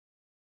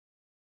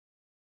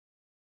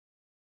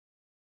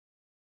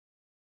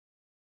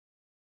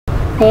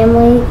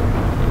Family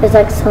is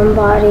like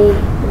somebody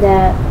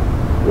that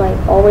like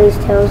always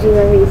tells you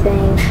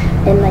everything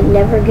and like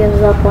never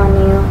gives up on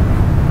you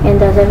and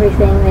does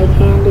everything they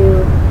can do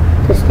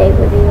to stay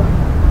with you.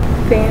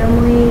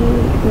 Family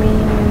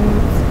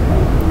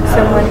means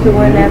someone who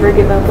will never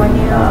give up on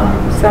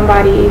you,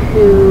 somebody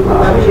who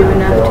loves you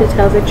enough to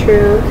tell the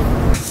truth.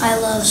 I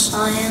love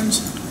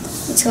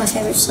science. It's my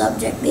favorite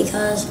subject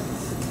because,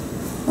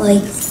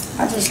 like,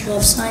 I just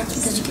love science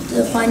because you get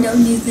to find out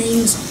new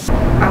things.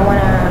 I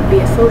want to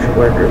be a social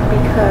worker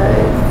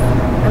because,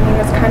 I mean,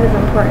 it's kind of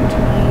important to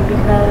me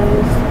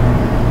because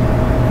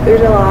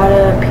there's a lot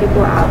of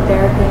people out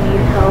there who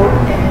need help,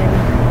 and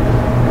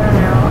I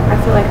don't know, I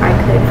feel like I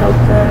could help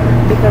them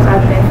because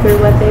I've been through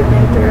what they've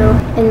been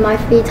through. In my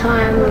free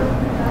time,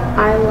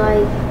 I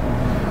like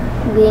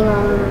being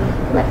on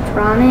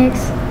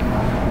electronics.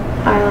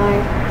 I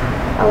like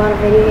a lot of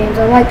video games.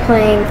 I like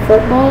playing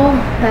football,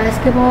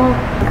 basketball.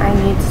 I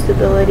need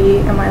stability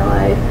in my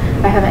life.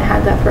 I haven't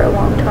had that for a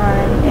long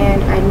time,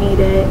 and I need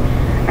it.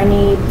 I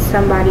need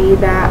somebody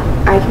that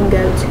I can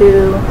go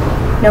to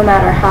no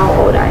matter how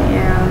old I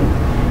am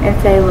and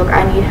say, look,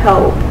 I need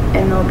help,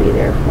 and they'll be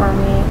there for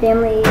me.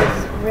 Family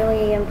is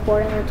really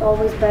important. It's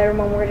always better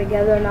when we're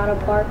together, not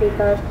apart,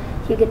 because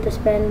you get to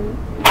spend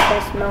the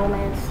best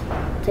moments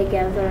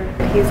together.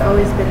 He's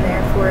always been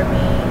there for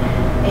me,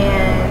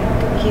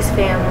 and he's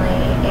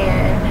family,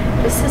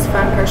 and just his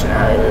fun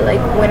personality. Like,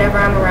 whenever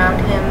I'm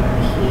around him,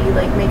 he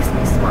like makes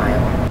me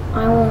smile.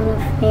 I want a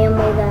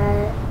family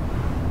that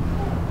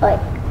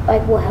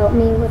like will help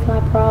me with my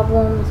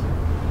problems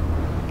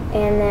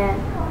and that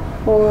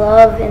will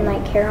love and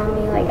like care on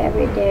me like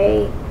every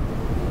day.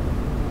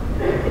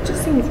 It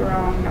just seems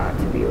wrong not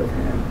to be with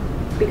him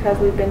because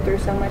we've been through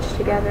so much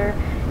together,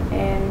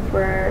 and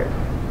for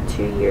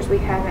 2 years we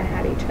haven't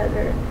had each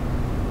other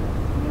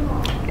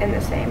in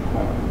the same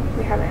home.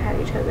 We haven't had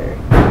each other.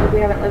 We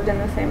haven't lived in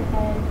the same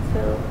home,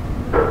 so,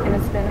 and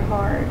it's been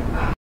hard.